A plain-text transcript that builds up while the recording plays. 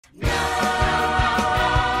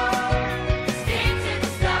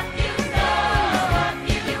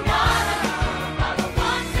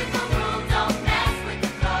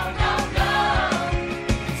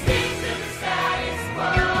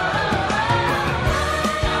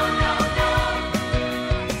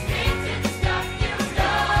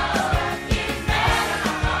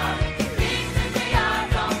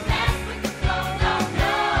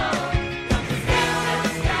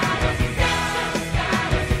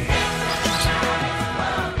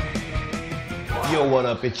Yo, what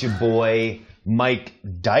up? It's your boy, Mike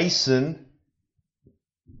Dyson.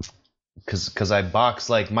 Cause I box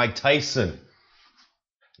like Mike Tyson.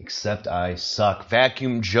 Except I suck.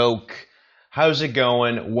 Vacuum joke. How's it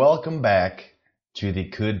going? Welcome back to the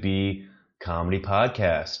Could Be Comedy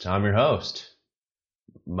Podcast. I'm your host,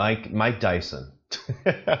 Mike Dyson.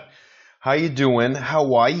 How you doing?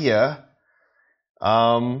 How are ya?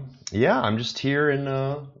 Yeah, I'm just here in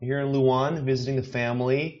Luan visiting the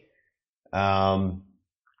family.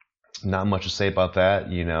 Not much to say about that,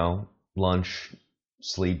 lunch,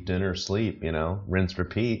 sleep, dinner, sleep, rinse,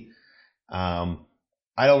 repeat. I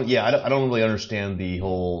don't really understand the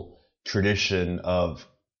whole tradition of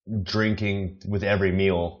drinking with every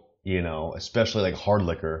meal, especially like hard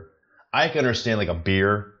liquor. I can understand like a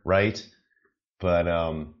beer, right? But,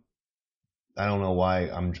 I don't know why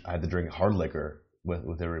I had to drink hard liquor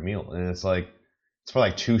with every meal. And it's for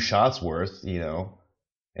like 2 shots worth,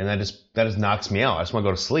 and that just knocks me out. I just want to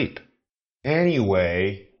go to sleep.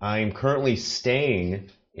 Anyway, I'm currently staying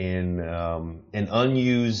in an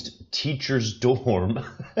unused teacher's dorm,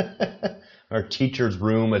 or teacher's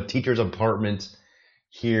room, a teacher's apartment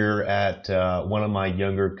here at one of my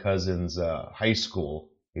younger cousin's high school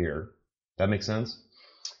here. That makes sense?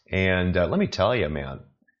 And let me tell you, man,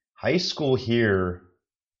 high school here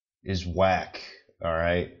is whack. All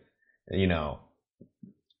right,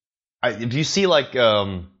 if you see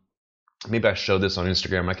maybe I showed this on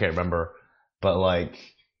Instagram, I can't remember, but like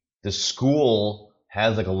the school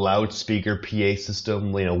has like a loudspeaker PA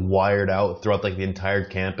system, wired out throughout like the entire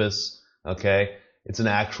campus. Okay, it's an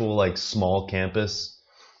actual like small campus,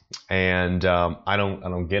 and I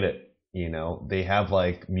don't get it. They have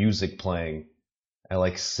like music playing at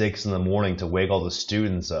like 6 in the morning to wake all the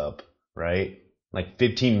students up, right? Like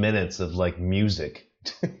 15 minutes of like music.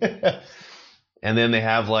 And then they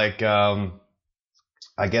have like, I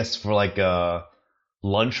guess for like a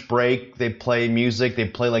lunch break, they play music. They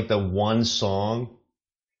play like the one song,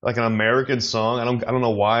 like an American song. I don't know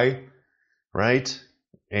why, right?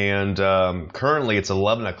 And currently it's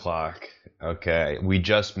 11 o'clock. Okay, we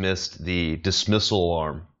just missed the dismissal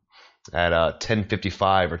alarm at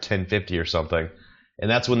 10:55 or 10:50 or something,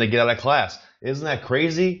 and that's when they get out of class. Isn't that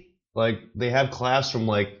crazy? Like they have class from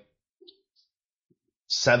like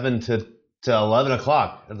 7 to 11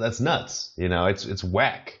 o'clock. That's nuts. It's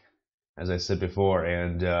whack, as I said before.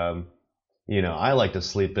 And, I like to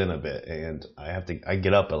sleep in a bit, and I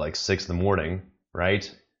get up at like 6 in the morning, right?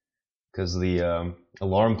 Because the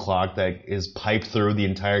alarm clock that is piped through the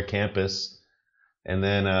entire campus. And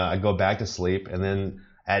then I go back to sleep. And then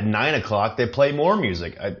at 9 o'clock, they play more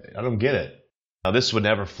music. I don't get it. Now, this would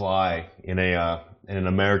never fly in an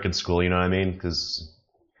American school, you know what I mean? Because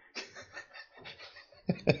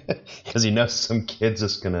some kid's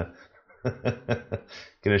just gonna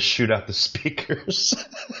shoot out the speakers.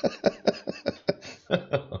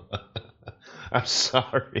 I'm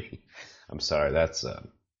sorry. That's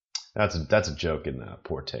a joke in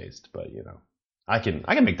poor taste, but I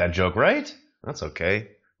can make that joke, right? That's okay.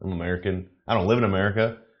 I'm American. I don't live in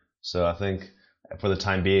America, so I think for the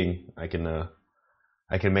time being, I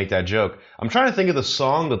can make that joke. I'm trying to think of the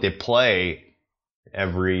song that they play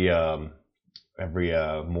every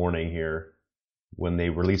morning here when they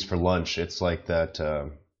release for lunch. It's like that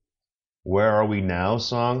Where Are We Now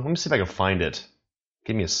song. Let me see if I can find it.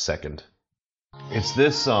 Give me a second. It's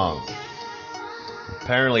this song.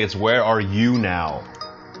 Apparently it's Where Are You Now.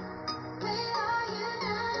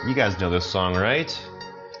 You guys know this song, right?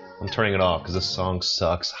 I'm turning it off because this song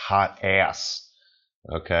sucks hot ass.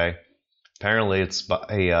 Okay. Apparently it's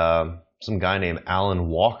by some guy named Alan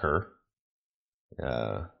Walker.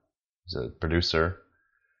 He's a producer.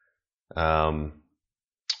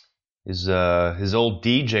 His old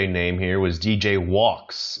DJ name here was DJ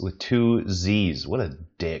Walks with 2 Z's. What a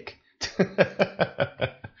dick.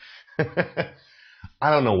 I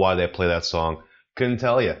don't know why they play that song. Couldn't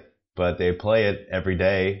tell you, but they play it every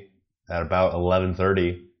day at about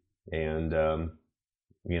 11:30, and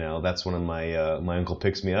that's when my uncle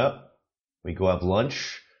picks me up. We go have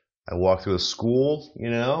lunch. I walk through the school,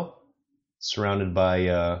 surrounded by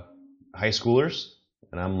high schoolers,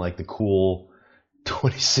 and I'm like the cool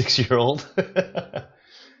 26-year-old.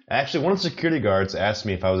 Actually, one of the security guards asked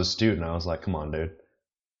me if I was a student. I was like, come on, dude.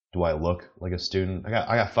 Do I look like a student? I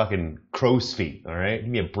got fucking crow's feet, all right? Give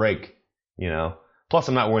me a break, you know? Plus,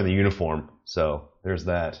 I'm not wearing the uniform, so there's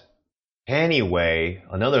that. Anyway,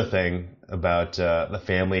 another thing about the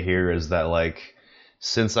family here is that, like,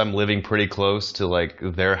 since I'm living pretty close to, like,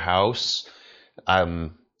 their house,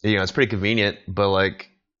 it's pretty convenient, but, like,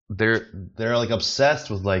 they're like obsessed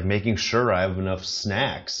with like making sure I have enough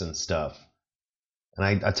snacks and stuff.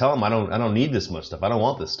 And I tell them I don't need this much stuff. I don't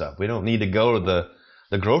want this stuff. We don't need to go to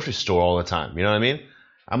the grocery store all the time. You know what I mean?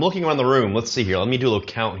 I'm looking around the room. Let's see here. Let me do a little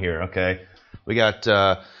count here. Okay, we got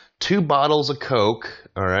 2 bottles of Coke.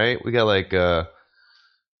 All right, we got like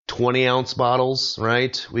 20-ounce bottles.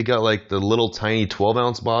 Right, we got like the little tiny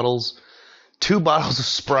 12-ounce bottles. 2 bottles of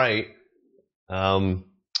Sprite.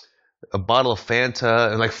 A bottle of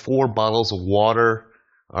Fanta and like 4 bottles of water.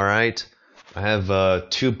 All right. I have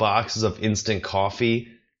 2 boxes of instant coffee.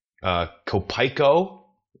 Copico.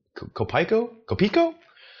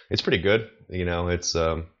 It's pretty good. You know, it's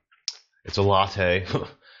a latte.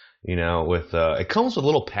 You know, with it comes with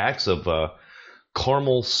little packs of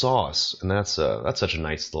caramel sauce, and that's such a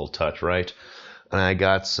nice little touch, right? And I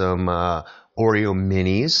got some Oreo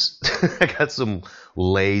minis. I got some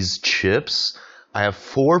Lay's chips. I have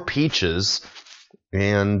 4 peaches,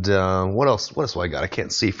 and what else do I got? I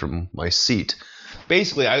can't see from my seat.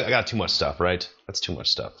 Basically, I got too much stuff, right? That's too much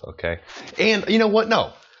stuff, okay? And you know what?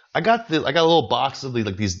 No, I got a little box of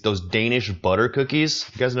those Danish butter cookies.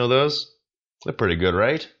 You guys know those? They're pretty good,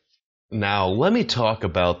 right? Now, let me talk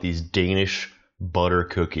about these Danish butter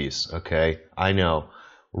cookies, okay? I know,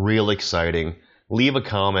 real exciting. Leave a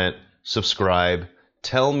comment, subscribe,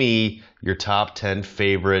 tell me your top 10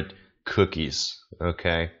 favorite cookies.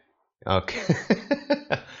 Okay.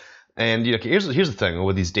 And here's the thing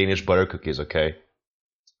with these Danish butter cookies. Okay,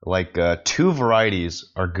 like 2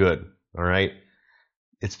 varieties are good. All right,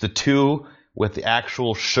 it's the 2 with the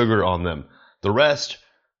actual sugar on them. The rest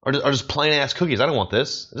are just plain ass cookies. I don't want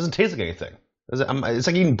this. It doesn't taste like anything. It's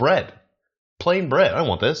like eating bread, plain bread. I don't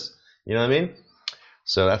want this. You know what I mean?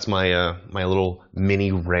 So that's my my little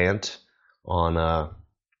mini rant on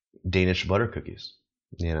Danish butter cookies.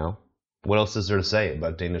 You know. What else is there to say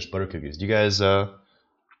about Danish butter cookies? Have you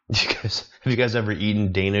guys ever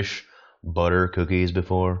eaten Danish butter cookies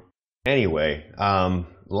before? Anyway,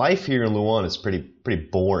 life here in Luan is pretty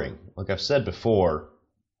boring. Like I've said before,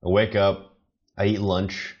 I wake up, I eat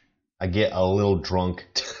lunch, I get a little drunk,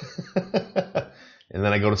 and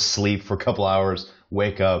then I go to sleep for a couple hours,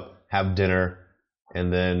 wake up, have dinner,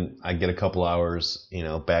 and then I get a couple hours,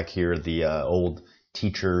 back here at the old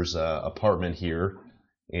teacher's apartment here.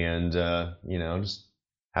 And just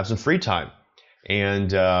have some free time,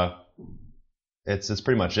 and it's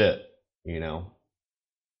pretty much it.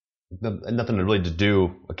 Nothing really to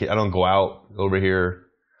do. Okay, I don't go out over here.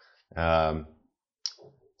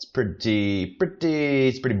 It's pretty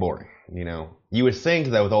boring. You would think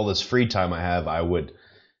that with all this free time I have, I would,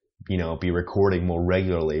 be recording more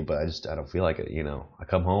regularly, but I don't feel like it. I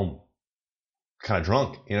come home kind of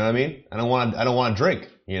drunk. You know what I mean? I don't want to drink.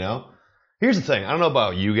 Here's the thing. I don't know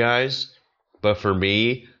about you guys, but for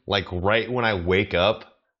me, like right when I wake up,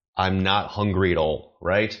 I'm not hungry at all,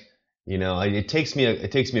 right? It takes me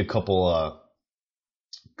a couple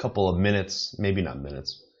of minutes, maybe not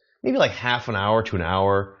minutes, maybe like half an hour to an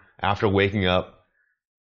hour after waking up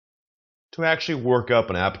to actually work up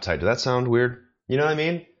an appetite. Does that sound weird? You know what I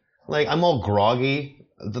mean? Like I'm all groggy.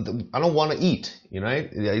 I don't want to eat.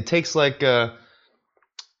 It takes like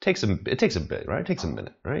it takes a bit, right? It takes a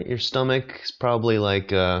minute, right? Your stomach is probably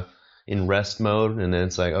like in rest mode, and then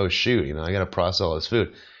it's like, oh shoot, I gotta process all this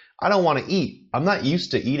food. I don't want to eat. I'm not used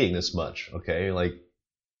to eating this much, okay? Like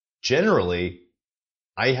generally,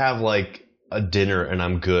 I have like a dinner and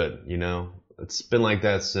I'm good, It's been like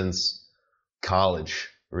that since college,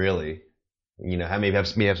 really. Maybe have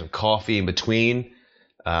some coffee in between.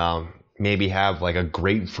 Maybe have like a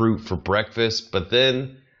grapefruit for breakfast, but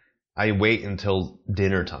then I wait until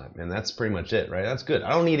dinner time, and that's pretty much it, right? That's good.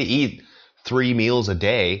 I don't need to eat 3 meals a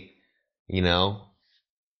day, I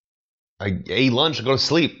ate lunch, I go to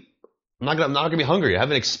sleep. I'm not gonna be hungry. I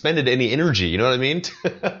haven't expended any energy, you know what I mean?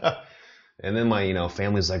 And then my,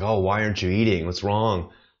 family's like, oh, why aren't you eating? What's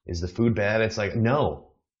wrong? Is the food bad? It's like,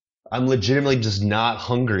 no, I'm legitimately just not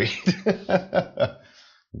hungry.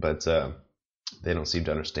 But they don't seem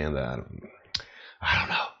to understand that. I don't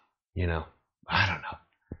know, I don't know.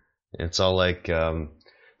 It's all like, they're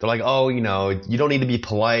like, oh, you don't need to be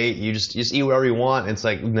polite. You just eat whatever you want. And it's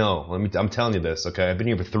like, no, I'm telling you this, okay? I've been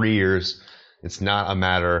here for 3 years. It's not a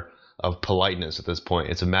matter of politeness at this point.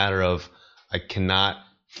 It's a matter of I cannot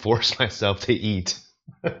force myself to eat.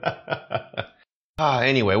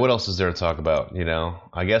 Anyway, what else is there to talk about?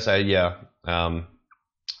 I guess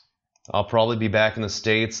I'll probably be back in the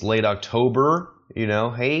States late October.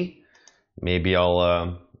 Hey, maybe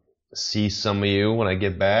I'll see some of you when I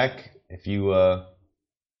get back. If you, I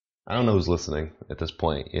don't know who's listening at this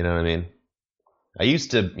point. You know what I mean? I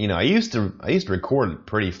used to record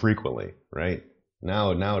pretty frequently, right?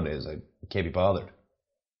 Nowadays I can't be bothered.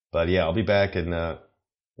 But yeah, I'll be back in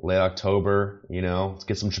late October. Let's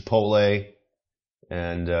get some Chipotle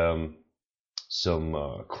and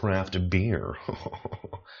some craft beer.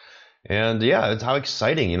 And yeah, it's how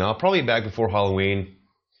exciting. I'll probably be back before Halloween.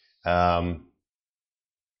 I'm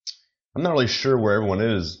not really sure where everyone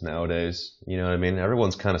is nowadays. You know what I mean?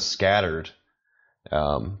 Everyone's kind of scattered.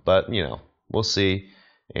 But we'll see.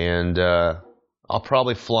 And I'll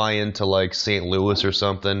probably fly into like St. Louis or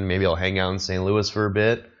something. Maybe I'll hang out in St. Louis for a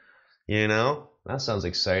bit. That sounds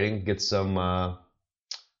exciting. Get some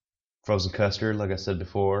frozen custard, like I said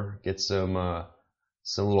before. Get some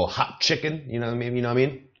little hot chicken. Maybe you know what I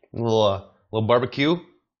mean. A little barbecue.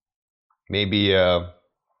 Maybe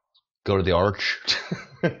go to the Arch.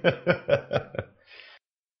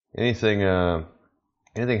 Anything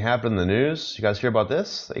happened in the news? You guys hear about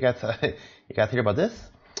this? You guys hear about this?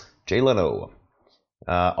 Jay Leno.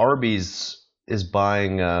 Arby's is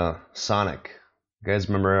buying Sonic. You guys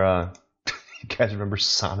remember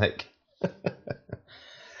Sonic?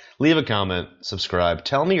 Leave a comment, subscribe.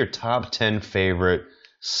 Tell me your top 10 favorite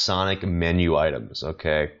Sonic menu items,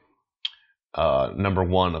 okay? Number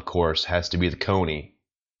one, of course, has to be the Coney,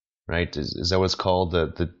 right? Is that what it's called?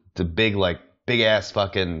 The big ass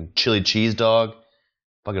fucking chili cheese dog?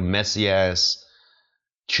 Fucking messy ass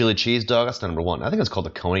chili cheese dog? That's number one. I think it's called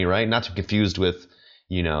the Coney, right? Not to be confused with,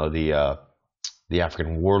 the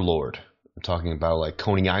African warlord. I'm talking about like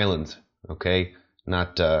Coney Island, okay?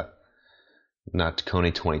 Not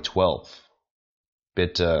Coney 2012.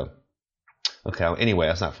 Okay, anyway,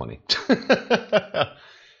 that's not funny.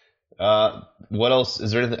 What else?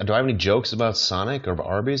 Is there anything? Do I have any jokes about Sonic or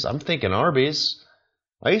Arby's? I'm thinking Arby's.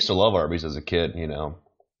 I used to love Arby's as a kid,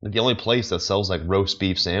 The only place that sells like roast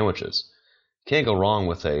beef sandwiches. Can't go wrong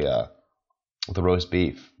with a roast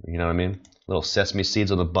beef. You know what I mean? Little sesame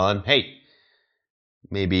seeds on the bun. Hey,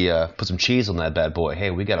 maybe put some cheese on that bad boy.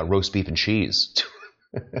 Hey, we got a roast beef and cheese.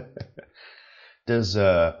 Does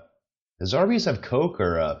Arby's have Coke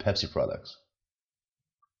or Pepsi products?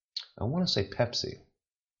 I want to say Pepsi.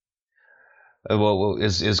 Well,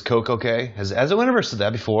 is Coke okay? Has anyone ever said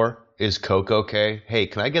that before? Is Coke okay? Hey,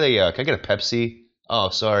 can I get a Pepsi? Oh,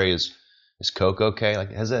 sorry, is Coke okay?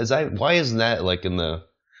 Like, why isn't that like in the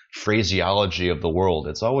phraseology of the world?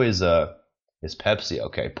 It's always is Pepsi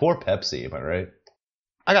okay? Poor Pepsi, am I right?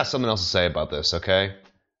 I got something else to say about this, okay?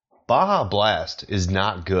 Baja Blast is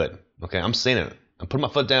not good. Okay, I'm saying it. I'm putting my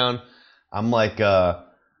foot down. I'm like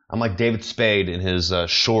David Spade in his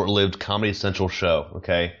short-lived Comedy Central show.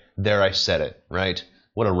 Okay, there I said it. Right?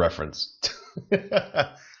 What a reference.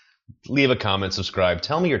 Leave a comment, subscribe.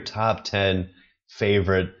 Tell me your top 10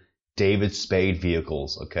 favorite David Spade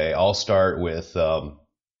vehicles. Okay, I'll start with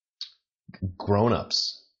Grown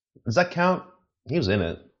Ups. Does that count? He was in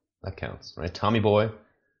it. That counts, right? Tommy Boy.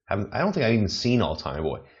 I don't think I've even seen all Tommy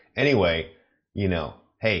Boy. Anyway,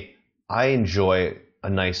 hey, I enjoy a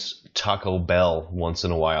nice Taco Bell once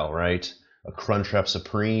in a while, right? A Crunchwrap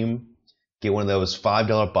Supreme. Get one of those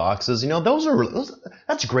 $5 boxes.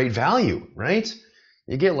 That's great value, right?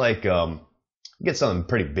 You get you get something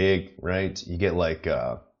pretty big, right? You get like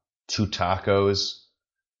 2 tacos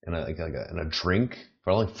and a drink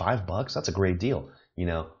for only $5. That's a great deal,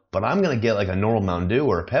 But I'm gonna get like a normal Mountain Dew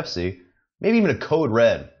or a Pepsi, maybe even a Code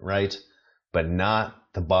Red, right? But not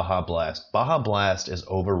the Baja Blast. Baja Blast is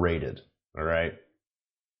overrated, all right?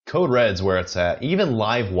 Code Red's where it's at. Even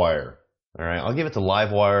Livewire, all right? I'll give it to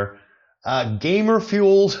Livewire. Gamer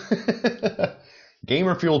Fuel.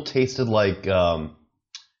 Gamer Fuel tasted like the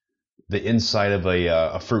inside of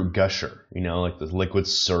a fruit gusher, like the liquid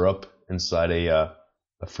syrup inside a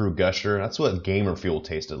fruit gusher. That's what Gamer Fuel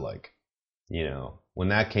tasted like, When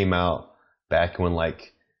that came out, back when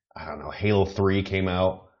Halo 3 came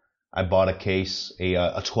out, I bought a case,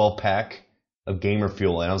 a 12-pack of Gamer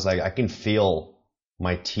Fuel, and I was like, I can feel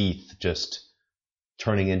my teeth just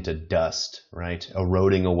turning into dust, right?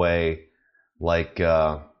 Eroding away like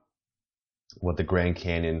what the Grand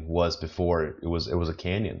Canyon was before it was a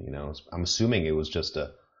canyon, I'm assuming it was just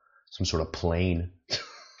some sort of plain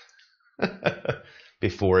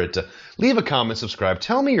before it. Leave a comment, subscribe.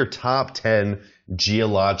 Tell me your top 10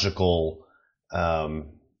 geological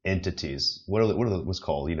entities. What's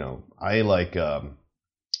called? I like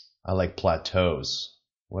I like plateaus.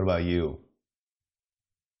 What about you?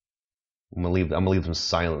 I'm gonna leave some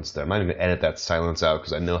silence there. I'm not even gonna edit that silence out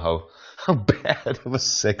because I know how bad of a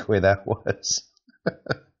segue that was.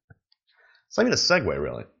 It's not even a segue,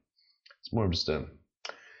 really. It's more of just a.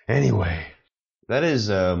 Anyway, that is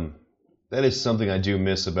something I do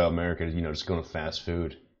miss about America. Just going to fast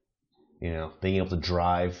food. Being able to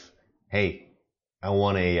drive. Hey, I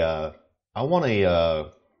want a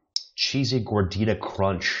cheesy gordita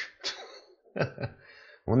crunch. Let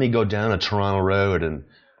me go down to Toronto Road and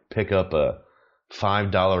pick up a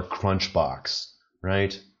 $5 crunch box,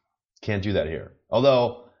 right? Can't do that here.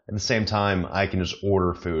 Although at the same time, I can just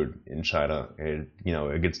order food in China.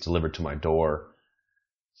 It gets delivered to my door,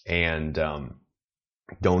 and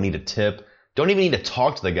don't need a tip. Don't even need to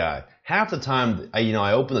talk to the guy. Half the time,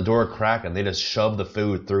 I open the door a crack and they just shove the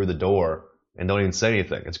food through the door and don't even say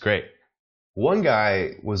anything. It's great. One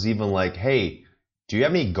guy was even like, "Hey, do you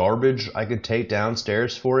have any garbage I could take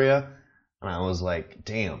downstairs for you?" And I was like,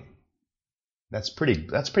 "Damn, that's pretty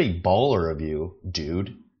baller of you,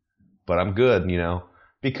 dude." But I'm good,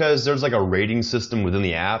 because there's like a rating system within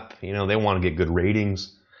the app. They want to get good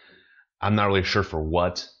ratings. I'm not really sure for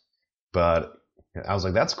what, but I was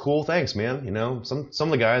like, "That's cool, thanks, man." Some of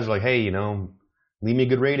the guys are like, "Hey, leave me a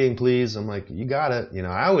good rating, please." I'm like, "You got it."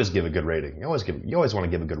 I always give a good rating. You always want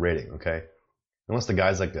to give a good rating, okay? Unless the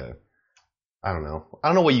guy's like I don't know. I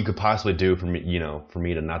don't know what you could possibly do for me, for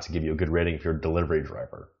me to not to give you a good rating if you're a delivery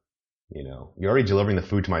driver. You're already delivering the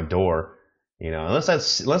food to my door.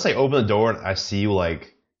 Unless I open the door and I see you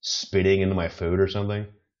like spitting into my food or something,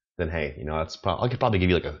 then hey, I could probably give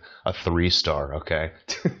you like a 3-star, okay?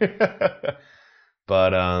 But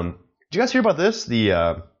did you guys hear about this?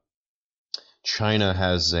 China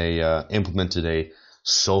has implemented a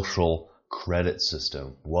social credit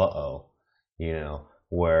system. Whoa,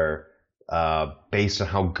 where based on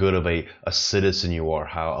how good of a citizen you are,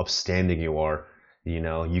 how upstanding you are,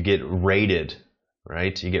 you get rated,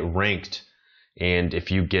 right? You get ranked, and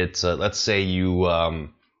if you get, let's say you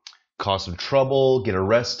cause some trouble, get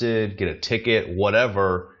arrested, get a ticket,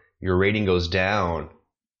 whatever, your rating goes down.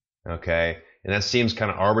 Okay, and that seems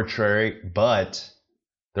kind of arbitrary, but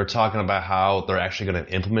they're talking about how they're actually going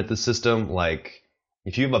to implement the system. Like,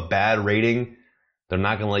 if you have a bad rating, they're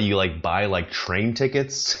not going to let you like buy like train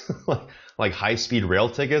tickets, like high-speed rail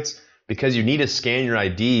tickets, because you need to scan your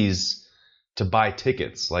IDs to buy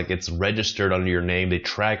tickets. Like, it's registered under your name. They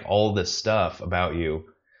track all this stuff about you,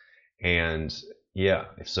 and yeah.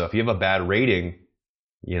 So if you have a bad rating,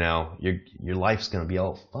 your life's going to be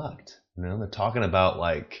all fucked. They're talking about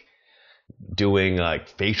like doing like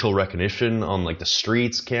facial recognition on like the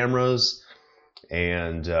streets cameras,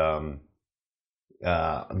 and the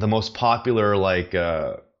most popular like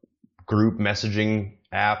group messaging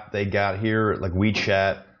app they got here, like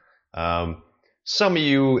WeChat. Some of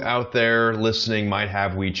you out there listening might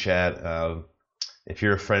have WeChat. If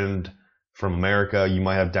you're a friend from America, you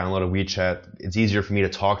might have downloaded WeChat. It's easier for me to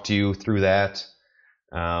talk to you through that,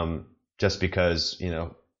 just because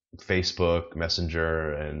Facebook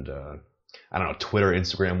Messenger and I don't know, Twitter,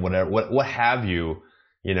 Instagram, whatever, what have you,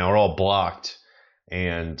 are all blocked.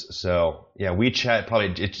 And so, yeah, WeChat probably,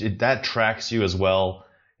 that tracks you as well.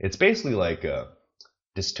 It's basically like a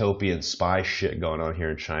dystopian spy shit going on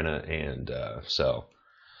here in China. And so,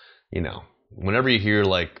 whenever you hear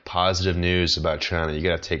like positive news about China, you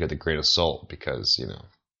got to take it with a grain of salt, because,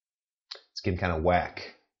 it's getting kind of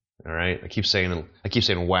whack. All right. I keep saying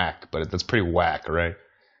whack, but that's pretty whack. All right.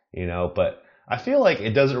 But I feel like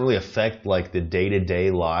it doesn't really affect like the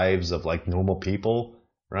day-to-day lives of like normal people,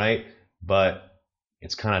 right? But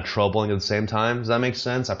it's kind of troubling at the same time. Does that make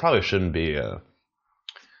sense? I probably shouldn't be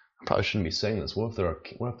saying this. What if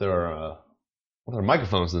there are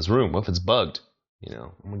microphones in this room? What if it's bugged?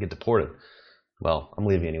 I'm gonna get deported. Well, I'm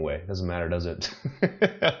leaving anyway. It doesn't matter, does it?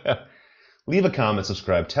 Leave a comment,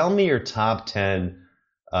 subscribe. Tell me your top 10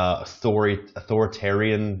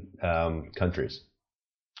 authoritarian countries.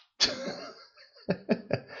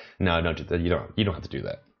 No, don't do that. You don't have to do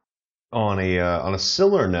that. On a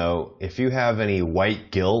similar note, if you have any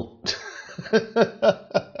white guilt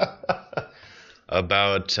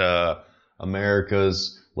about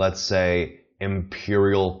America's, let's say,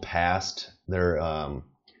 imperial past, their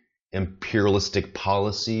imperialistic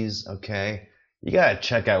policies, okay, you gotta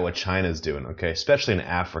check out what China's doing, okay, especially in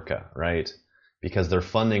Africa, right? Because they're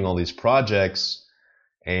funding all these projects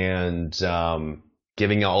and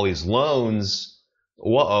giving out all these loans.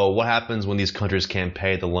 What happens when these countries can't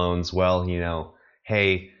pay the loans? Well,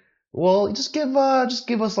 hey, well, just give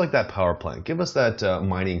us like that power plant, give us that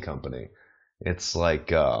mining company. It's like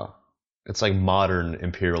modern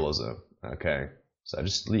imperialism, okay? So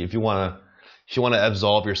just if you wanna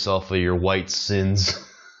absolve yourself of your white sins,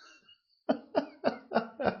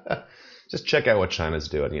 just check out what China's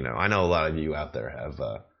doing. You know, I know a lot of you out there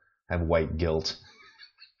have white guilt,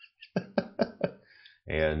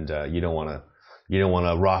 and you don't want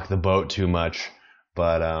to rock the boat too much.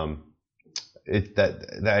 But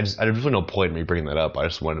there's really no point in me bringing that up. I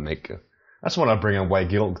just wanted to bring up white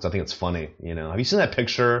guilt because I think it's funny. You know, have you seen that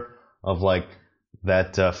picture of like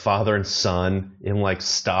that father and son in like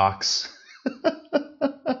stocks,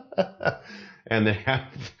 and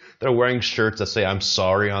they're wearing shirts that say "I'm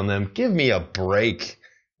sorry" on them? Give me a break.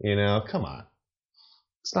 You know, come on.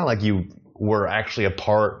 It's not like you were actually a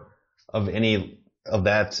part of any of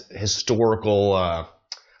that historical,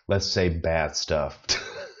 let's say, bad stuff.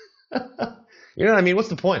 You know what I mean? What's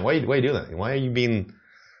the point? Why are you doing that? Why are you being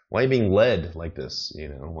led like this? You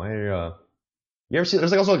know, why are you ever see?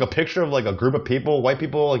 There's like also like a picture of like a group of people, white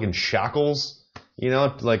people, like in shackles. You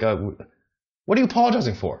know, like what are you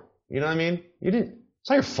apologizing for? You know what I mean? You didn't. It's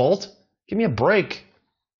not your fault. Give me a break.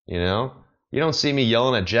 You know, you don't see me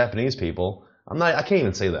yelling at Japanese people. I can't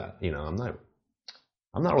even say that. You know, I'm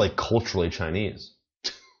not really culturally Chinese.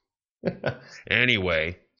 Anyway,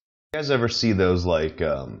 you guys ever see those like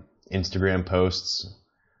Instagram posts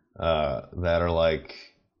that are like,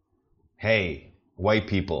 "Hey, white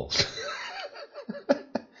people,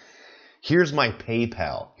 here's my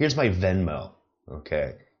PayPal, here's my Venmo.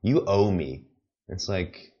 Okay, you owe me." It's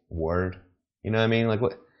like, word. You know what I mean? Like,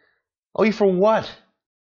 what? Owe you for what?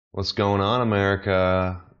 What's going on,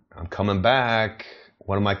 America? I'm coming back.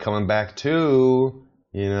 What am I coming back to?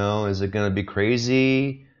 You know, is it going to be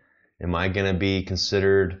crazy? Am I going to be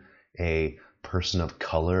considered a person of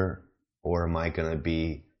color? Or am I going to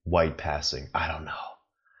be white passing? I don't know.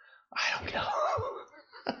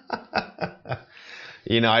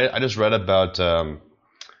 You know, I just read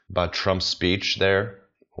about Trump's speech there.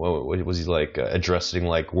 What was he like addressing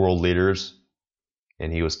like world leaders?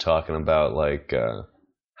 And he was talking about like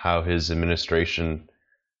how his administration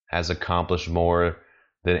has accomplished more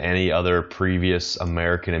than any other previous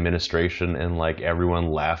American administration, and like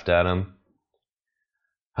everyone laughed at him.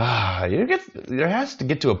 There has to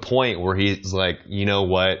get to a point where he's like, you know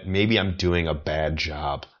what? Maybe I'm doing a bad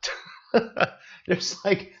job. There's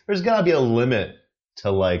gotta be a limit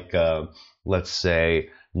to like, let's say,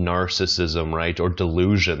 narcissism, right? Or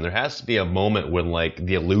delusion. There has to be a moment when like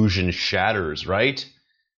the illusion shatters, right?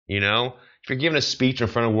 You know, if you're giving a speech in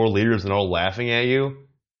front of world leaders and they're all laughing at you,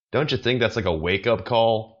 don't you think that's like a wake-up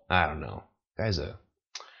call? I don't know. The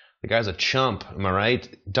guy's a chump, am I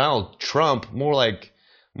right? Donald Trump, more like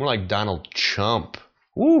Donald Chump.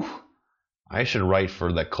 Woo! I should write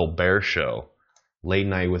for the Colbert Show. Late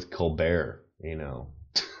Night with Colbert, you know.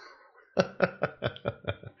 It's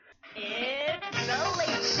The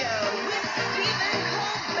Late Show with Stephen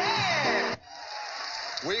Colbert.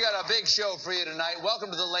 We got a big show for you tonight.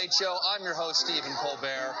 Welcome to The Late Show. I'm your host, Stephen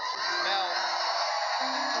Colbert. Now,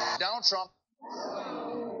 Donald Trump,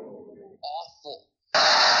 awful.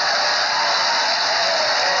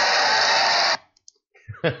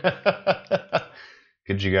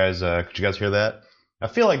 Could you guys hear that? I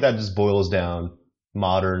feel like that just boils down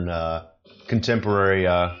modern, contemporary.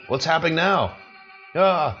 What's happening now?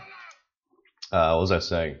 What was I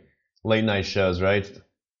saying? Late night shows, right?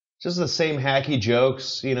 Just the same hacky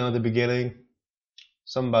jokes, you know, at the beginning.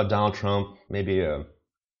 Something about Donald Trump. Maybe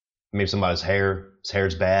something about his hair. His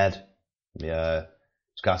hair's bad. Yeah,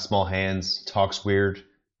 he's got small hands. Talks weird.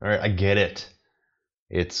 All right, I get it.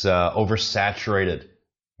 It's oversaturated.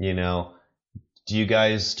 You know. Do you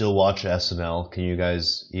guys still watch SNL? Can you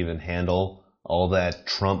guys even handle all that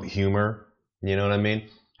Trump humor? You know what I mean?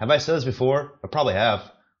 Have I said this before? I probably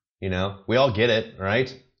have. You know, we all get it,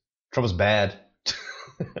 right? Trump's bad.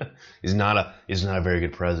 He's not a very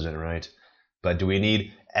good president, right? But do we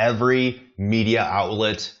need every media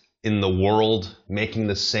outlet in the world making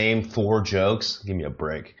the same 4 jokes? Give me a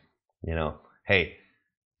break. You know, hey,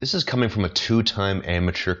 this is coming from a 2-time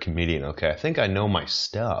amateur comedian, okay? I think I know my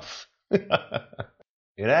stuff.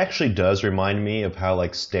 It actually does remind me of how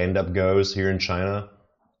like stand-up goes here in China.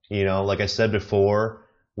 You know, like I said before,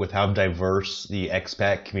 with how diverse the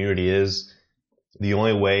expat community is, the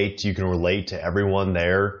only way you can relate to everyone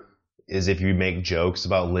there is if you make jokes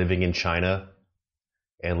about living in China.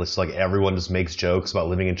 And it's like everyone just makes jokes about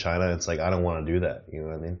living in China. It's like, I don't want to do that. You know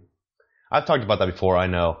what I mean? I've talked about that before, I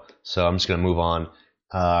know. So I'm just going to move on.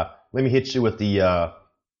 Let me hit you with the...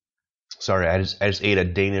 Sorry, I just ate a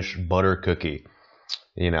Danish butter cookie.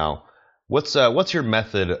 You know, what's your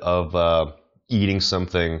method of eating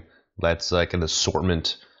something that's like an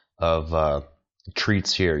assortment of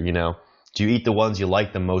treats here? You know, do you eat the ones you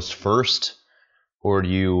like the most first, or do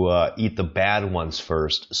you eat the bad ones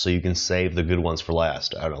first so you can save the good ones for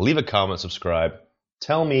last? I don't know. Leave a comment, subscribe.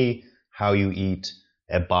 Tell me how you eat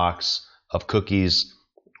a box of cookies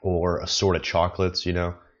or assorted chocolates, you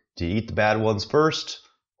know. Do you eat the bad ones first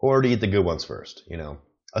or do you eat the good ones first, you know?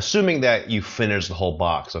 Assuming that you finish the whole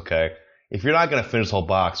box, okay? If you're not going to finish the whole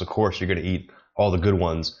box, of course you're going to eat all the good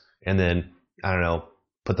ones and then, I don't know,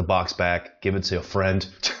 put the box back, give it to a friend.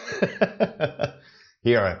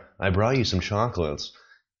 Here, I brought you some chocolates.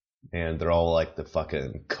 And they're all like the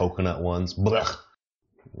fucking coconut ones. Blech.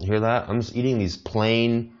 You hear that? I'm just eating these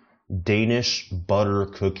plain Danish butter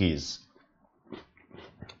cookies.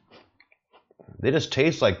 They just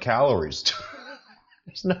taste like calories.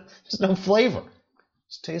 there's no flavor. It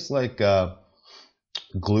just tastes like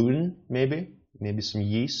gluten, maybe some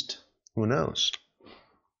yeast. Who knows?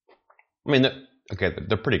 I mean,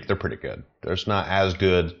 they're pretty good. They're just not as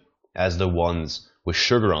good as the ones with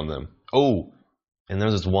sugar on them. Oh, and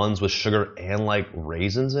there's these ones with sugar and like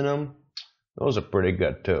raisins in them. Those are pretty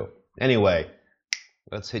good too. Anyway,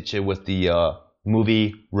 let's hit you with the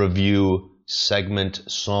movie review segment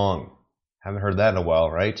song. Haven't heard that in a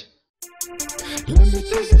while, right? Let me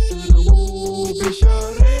take it to the movie,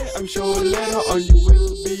 shorty. I'm sure later on you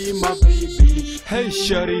will be my baby. Hey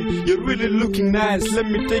shorty, you're really looking nice. Let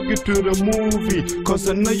me take you to the movie, cause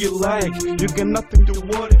I know you like. You got nothing to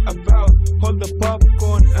worry about. Hold the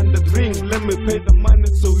popcorn and the drink. Let me pay the money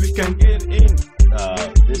so we can get in.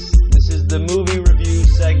 This is the movie review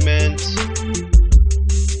segment.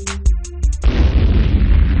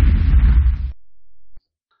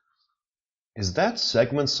 Is that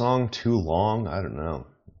segment song too long? I don't know.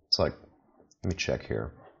 It's like, let me check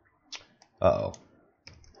here. Uh-oh.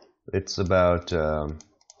 It's about,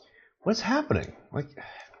 what's happening? Like,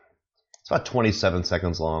 it's about 27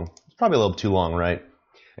 seconds long. It's probably a little too long, right?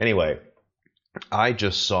 Anyway, I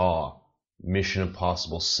just saw Mission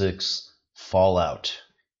Impossible 6 Fallout.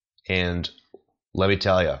 And let me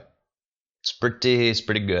tell you, it's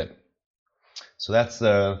pretty good. So that's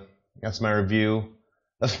my review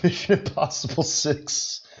of Mission Impossible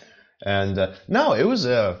 6. And no,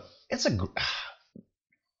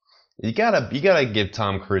 you gotta give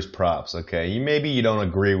Tom Cruise props, okay? Maybe you don't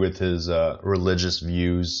agree with his religious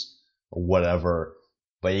views or whatever,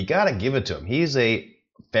 but you gotta give it to him. He's a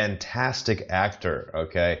fantastic actor,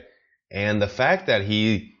 okay? And the fact that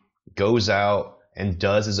he goes out and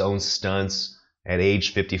does his own stunts at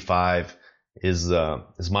age 55 is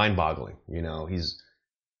mind-boggling. You know, he's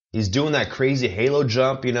doing that crazy halo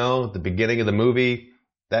jump, you know, at the beginning of the movie.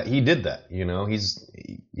 That he did that, you know. He's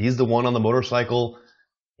the one on the motorcycle.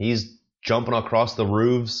 He's jumping across the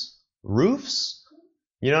roofs.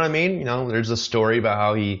 You know what I mean? You know, there's a story about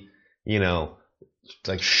how he, you know,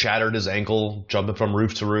 like shattered his ankle jumping from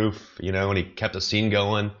roof to roof, you know, and he kept the scene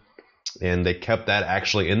going. And they kept that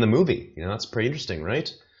actually in the movie. You know, that's pretty interesting, right?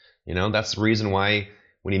 You know, that's the reason why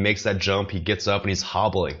when he makes that jump, he gets up and he's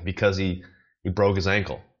hobbling because he broke his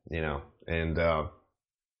ankle, you know. And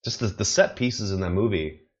just the set pieces in that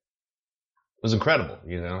movie was incredible,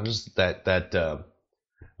 you know. Just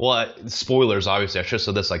well, spoilers, obviously. I should have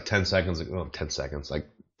said this like 10 seconds ago. 10 seconds, like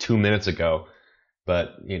 2 minutes ago.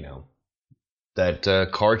 But, you know, that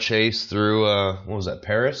car chase through, what was that,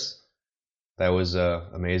 Paris? That was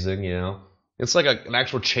amazing, you know. It's like an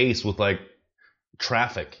actual chase with like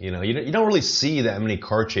traffic, you know. You don't really see that many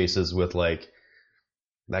car chases with like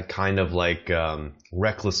that kind of like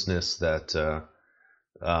recklessness that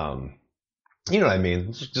you know what I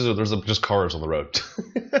mean. There's just cars on the road,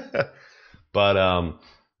 but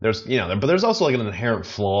there's also like an inherent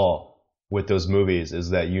flaw with those movies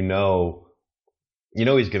is that you know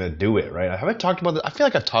he's gonna do it, right? Have I talked about this? I feel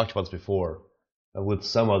like I've talked about this before with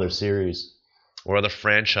some other series or other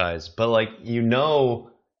franchise, but like you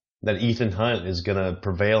know that Ethan Hunt is gonna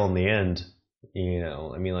prevail in the end. You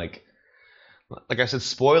know, I mean, like I said,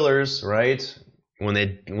 spoilers, right? When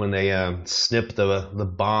they snip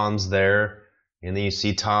the bombs there, and then you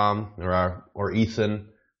see Tom or Ethan,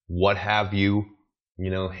 what have you, you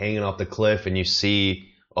know, hanging off the cliff, and you see,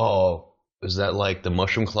 oh, is that like the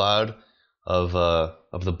mushroom cloud of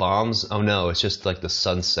the bombs? Oh no, it's just like the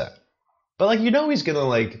sunset. But like he's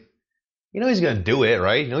gonna do it,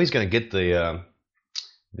 right? You know he's gonna get the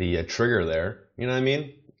trigger there. You know what I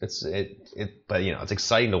mean? But you know it's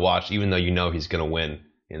exciting to watch, even though you know he's gonna win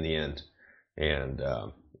in the end. And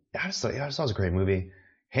I just thought it was a great movie.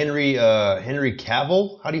 Henry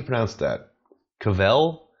Cavill, how do you pronounce that?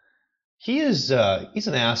 Cavill? He's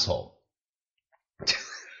an asshole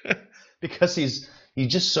because he's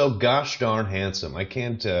just so gosh darn handsome. I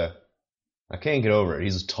can't get over it.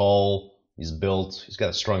 He's tall, he's built, he's got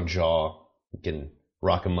a strong jaw, he can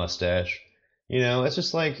rock a mustache. You know, it's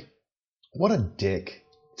just like, what a dick.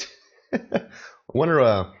 I wonder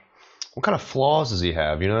what kind of flaws does he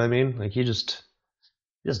have? You know what I mean? Like he just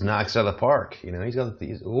knocks it out of the park. You know, he's got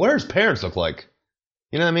these. What do his parents look like?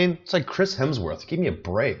 You know what I mean? It's like Chris Hemsworth. Give me a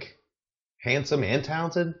break. Handsome and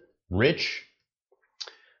talented, rich.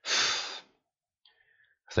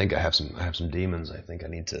 I think I have some demons I think I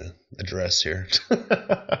need to address here.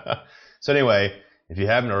 So anyway, if you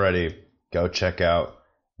haven't already, go check out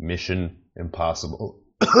Mission Impossible.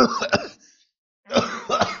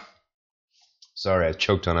 Sorry, I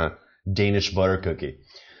choked on a Danish butter cookie.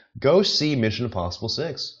 Go see Mission Impossible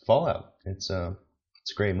 6 Fallout. It's a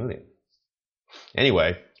great movie.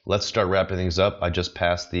 Anyway, let's start wrapping things up. I just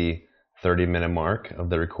passed the 30-minute mark of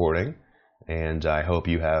the recording, and I hope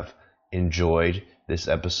you have enjoyed this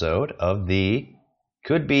episode of the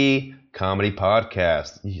Could Be Comedy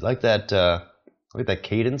Podcast. You like that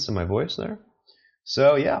cadence in my voice there?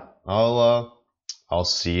 So yeah, I'll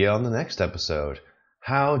see you on the next episode.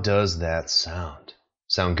 How does that sound?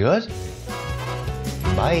 Sound good?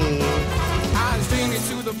 Bye. I was thinking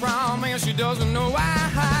to the brown man, she doesn't know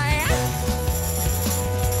why.